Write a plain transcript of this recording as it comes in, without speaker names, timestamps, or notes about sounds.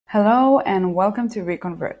Hello and welcome to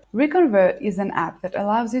ReConvert. ReConvert is an app that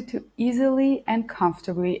allows you to easily and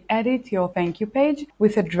comfortably edit your thank you page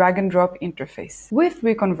with a drag and drop interface. With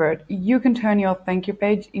ReConvert, you can turn your thank you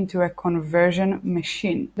page into a conversion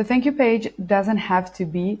machine. The thank you page doesn't have to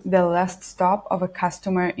be the last stop of a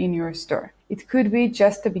customer in your store. It could be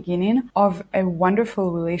just the beginning of a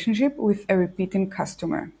wonderful relationship with a repeating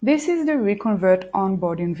customer. This is the ReConvert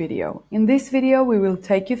onboarding video. In this video, we will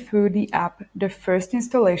take you through the app, the first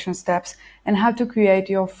installation steps, and how to create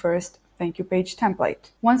your first thank you page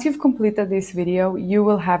template. Once you've completed this video, you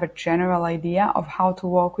will have a general idea of how to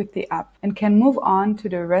work with the app and can move on to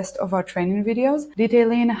the rest of our training videos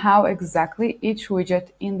detailing how exactly each widget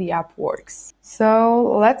in the app works.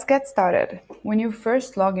 So let's get started. When you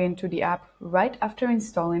first log into the app, right after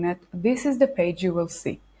installing it, this is the page you will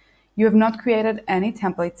see. You have not created any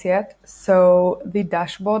templates yet, so the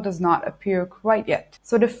dashboard does not appear quite yet.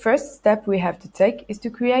 So the first step we have to take is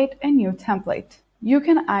to create a new template. You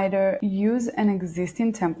can either use an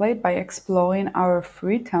existing template by exploring our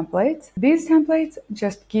free templates. These templates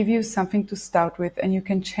just give you something to start with and you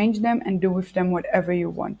can change them and do with them whatever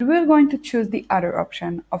you want. We're going to choose the other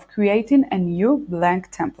option of creating a new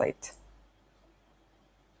blank template.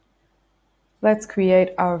 Let's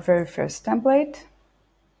create our very first template.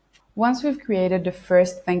 Once we've created the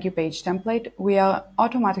first thank you page template, we are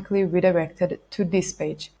automatically redirected to this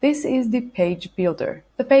page. This is the page builder.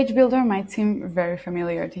 The page builder might seem very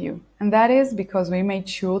familiar to you, and that is because we made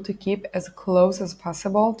sure to keep as close as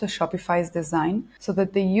possible to Shopify's design so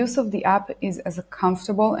that the use of the app is as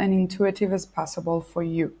comfortable and intuitive as possible for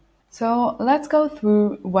you. So let's go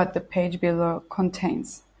through what the page builder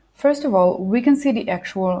contains. First of all, we can see the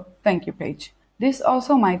actual thank you page. This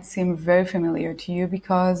also might seem very familiar to you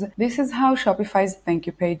because this is how Shopify's thank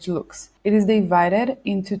you page looks. It is divided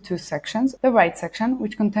into two sections, the right section,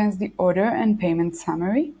 which contains the order and payment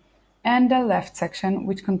summary, and the left section,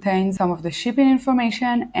 which contains some of the shipping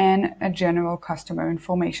information and a general customer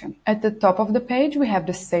information. At the top of the page, we have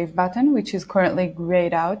the Save button, which is currently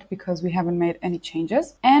grayed out because we haven't made any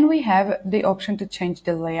changes, and we have the option to change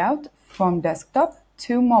the layout from desktop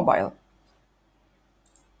to mobile.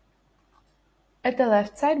 At the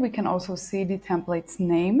left side, we can also see the template's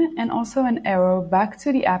name and also an arrow back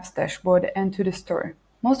to the app's dashboard and to the store.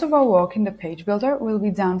 Most of our work in the page builder will be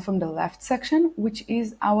done from the left section, which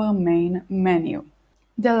is our main menu.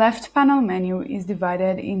 The left panel menu is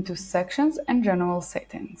divided into sections and general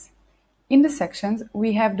settings. In the sections,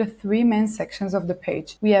 we have the three main sections of the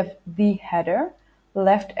page. We have the header,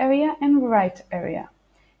 left area, and right area.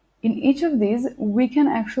 In each of these, we can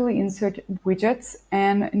actually insert widgets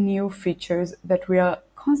and new features that we are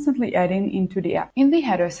constantly adding into the app. In the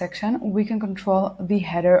header section, we can control the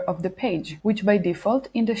header of the page, which by default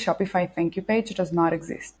in the Shopify thank you page does not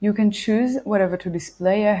exist. You can choose whether to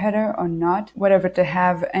display a header or not, whether to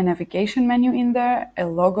have a navigation menu in there, a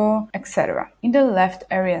logo, etc. In the left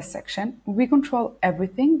area section, we control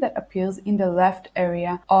everything that appears in the left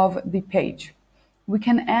area of the page. We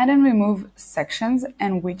can add and remove sections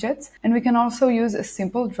and widgets, and we can also use a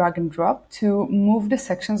simple drag and drop to move the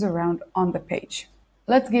sections around on the page.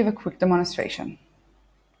 Let's give a quick demonstration.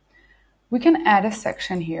 We can add a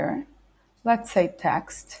section here, let's say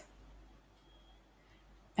text.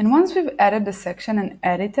 And once we've added the section and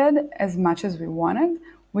edited as much as we wanted,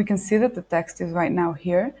 we can see that the text is right now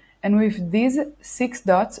here. And with these 6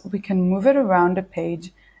 dots, we can move it around the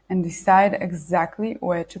page and decide exactly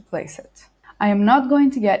where to place it. I am not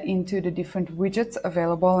going to get into the different widgets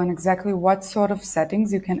available and exactly what sort of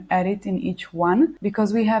settings you can edit in each one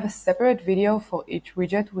because we have a separate video for each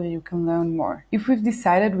widget where you can learn more. If we've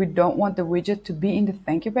decided we don't want the widget to be in the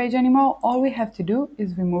thank you page anymore, all we have to do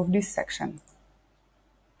is remove this section.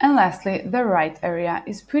 And lastly, the right area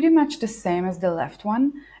is pretty much the same as the left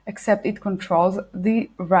one, except it controls the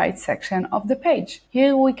right section of the page.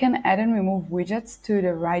 Here we can add and remove widgets to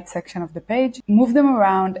the right section of the page, move them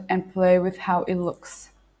around and play with how it looks.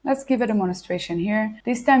 Let's give a demonstration here,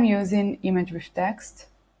 this time using image with text.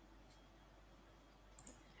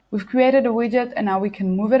 We've created a widget and now we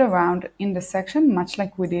can move it around in the section, much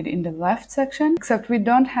like we did in the left section, except we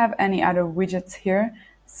don't have any other widgets here,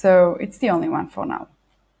 so it's the only one for now.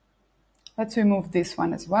 Let's remove this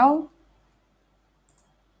one as well.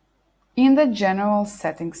 In the General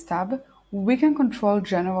Settings tab, we can control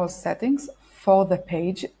general settings for the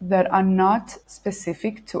page that are not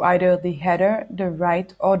specific to either the header, the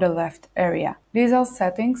right, or the left area. These are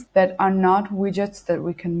settings that are not widgets that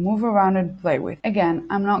we can move around and play with. Again,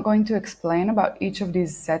 I'm not going to explain about each of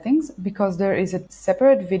these settings because there is a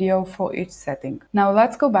separate video for each setting. Now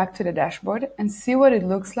let's go back to the dashboard and see what it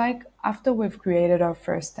looks like after we've created our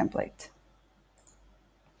first template.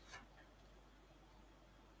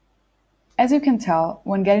 As you can tell,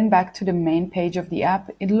 when getting back to the main page of the app,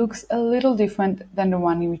 it looks a little different than the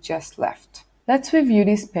one we just left. Let's review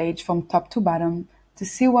this page from top to bottom to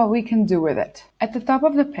see what we can do with it. At the top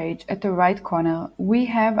of the page, at the right corner, we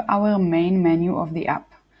have our main menu of the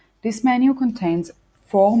app. This menu contains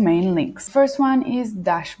 4 main links. The first one is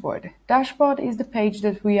Dashboard. Dashboard is the page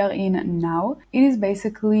that we are in now. It is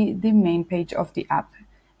basically the main page of the app.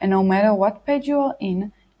 And no matter what page you are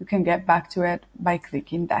in, you can get back to it by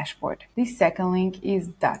clicking Dashboard. The second link is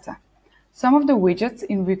Data. Some of the widgets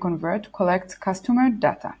in ReConvert collect customer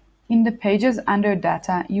data. In the pages under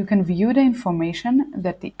Data, you can view the information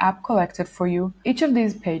that the app collected for you. Each of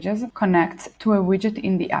these pages connects to a widget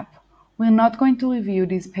in the app. We're not going to review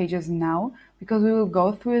these pages now because we will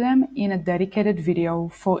go through them in a dedicated video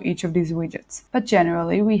for each of these widgets. But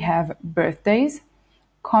generally, we have birthdays,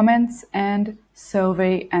 comments, and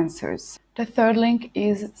survey answers. The third link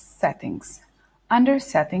is Settings. Under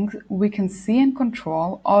Settings, we can see and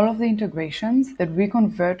control all of the integrations that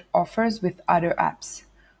ReConvert offers with other apps.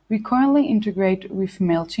 We currently integrate with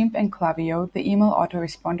MailChimp and Klaviyo, the email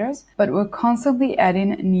autoresponders, but we're constantly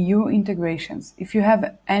adding new integrations. If you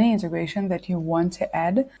have any integration that you want to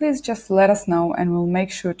add, please just let us know and we'll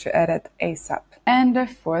make sure to add it ASAP. And the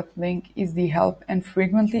fourth link is the Help and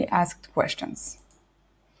Frequently Asked Questions.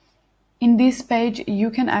 In this page,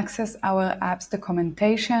 you can access our app's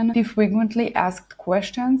documentation, the frequently asked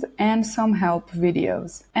questions, and some help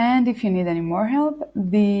videos. And if you need any more help,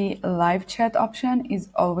 the live chat option is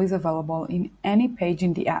always available in any page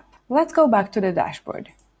in the app. Let's go back to the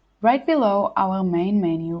dashboard. Right below our main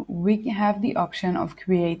menu, we have the option of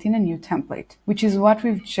creating a new template, which is what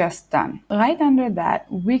we've just done. Right under that,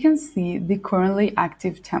 we can see the currently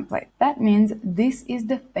active template. That means this is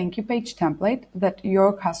the thank you page template that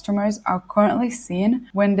your customers are currently seeing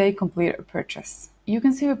when they complete a purchase. You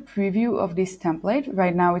can see a preview of this template.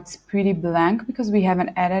 Right now it's pretty blank because we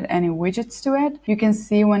haven't added any widgets to it. You can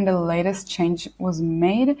see when the latest change was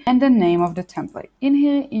made and the name of the template. In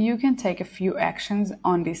here, you can take a few actions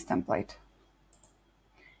on this template.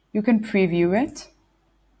 You can preview it.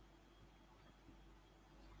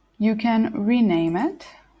 You can rename it.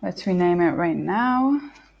 Let's rename it right now.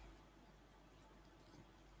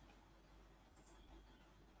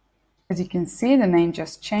 As you can see, the name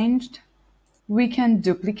just changed. We can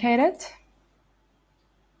duplicate it.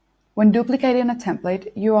 When duplicating a template,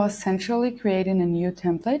 you are essentially creating a new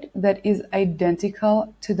template that is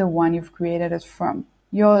identical to the one you've created it from.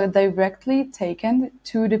 You're directly taken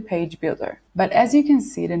to the page builder. But as you can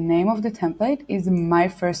see, the name of the template is My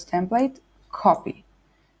First Template Copy.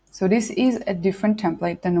 So this is a different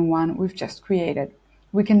template than the one we've just created.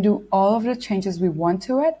 We can do all of the changes we want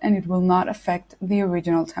to it, and it will not affect the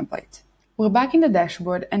original template. We're back in the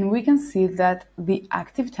dashboard and we can see that the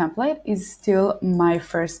active template is still My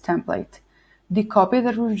First Template. The copy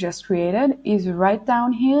that we've just created is right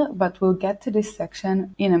down here, but we'll get to this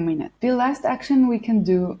section in a minute. The last action we can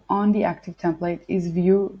do on the active template is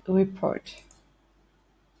View Report.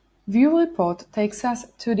 View Report takes us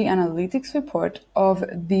to the analytics report of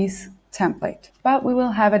this template, but we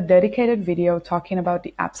will have a dedicated video talking about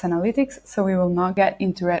the app's analytics, so we will not get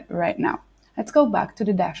into it right now. Let's go back to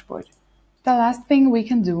the dashboard. The last thing we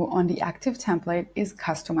can do on the active template is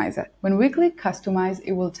customize it. When we click Customize,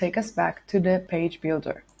 it will take us back to the page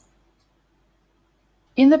builder.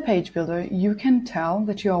 In the page builder, you can tell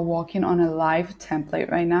that you are working on a live template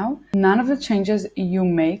right now. None of the changes you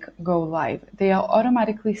make go live. They are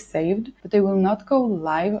automatically saved, but they will not go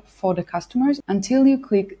live for the customers until you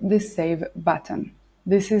click the Save button.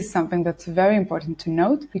 This is something that's very important to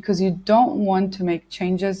note because you don't want to make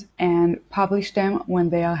changes and publish them when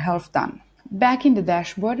they are half done. Back in the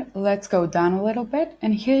dashboard, let's go down a little bit,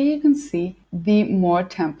 and here you can see the More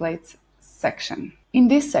Templates section. In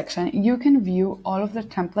this section, you can view all of the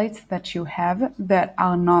templates that you have that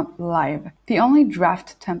are not live. The only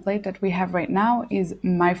draft template that we have right now is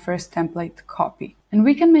My First Template Copy. And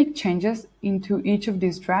we can make changes into each of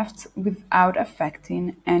these drafts without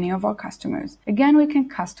affecting any of our customers. Again, we can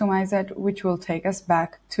customize it, which will take us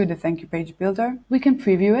back to the Thank You Page Builder. We can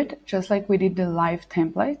preview it, just like we did the live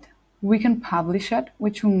template. We can publish it,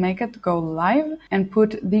 which will make it go live and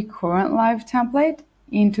put the current live template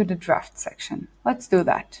into the draft section. Let's do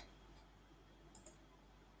that.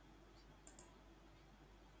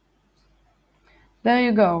 There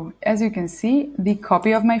you go. As you can see, the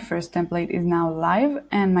copy of my first template is now live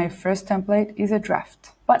and my first template is a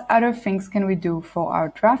draft. What other things can we do for our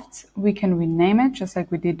drafts? We can rename it just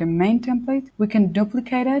like we did the main template. We can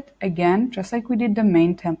duplicate it again just like we did the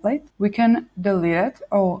main template. We can delete it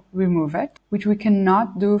or remove it, which we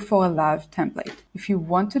cannot do for a live template. If you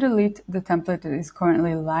want to delete the template that is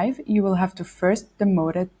currently live, you will have to first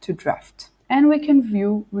demote it to draft. And we can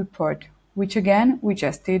view report, which again we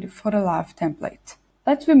just did for the live template.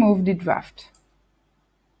 Let's remove the draft.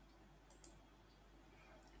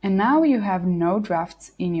 And now you have no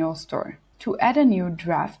drafts in your store. To add a new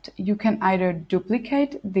draft, you can either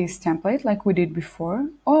duplicate this template like we did before,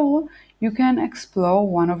 or you can explore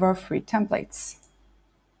one of our free templates.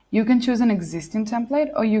 You can choose an existing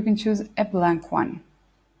template or you can choose a blank one.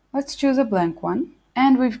 Let's choose a blank one.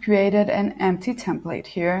 And we've created an empty template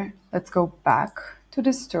here. Let's go back to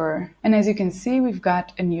the store. And as you can see, we've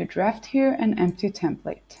got a new draft here, an empty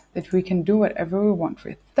template that we can do whatever we want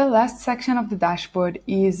with. The last section of the dashboard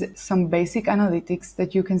is some basic analytics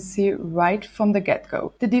that you can see right from the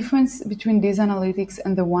get-go. The difference between these analytics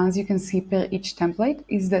and the ones you can see per each template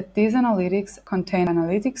is that these analytics contain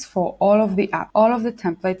analytics for all of the app, all of the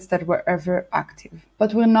templates that were ever active.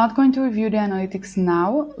 But we're not going to review the analytics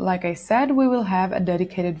now. Like I said, we will have a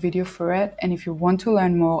dedicated video for it. And if you want to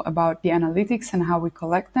learn more about the analytics and how we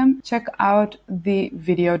collect them, check out the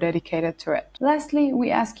video dedicated to it. Lastly,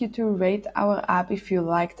 we ask you to rate our app if you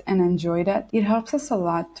liked and enjoyed it. It helps us a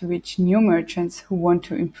lot to reach new merchants who want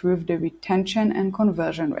to improve the retention and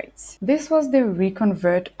conversion rates. This was the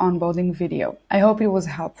ReConvert onboarding video. I hope it was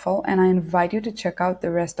helpful, and I invite you to check out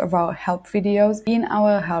the rest of our help videos in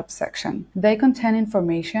our help section. They contain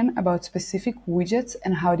information about specific widgets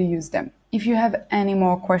and how to use them. If you have any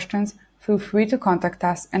more questions, feel free to contact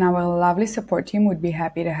us and our lovely support team would be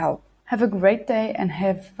happy to help. Have a great day and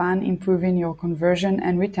have fun improving your conversion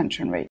and retention rate.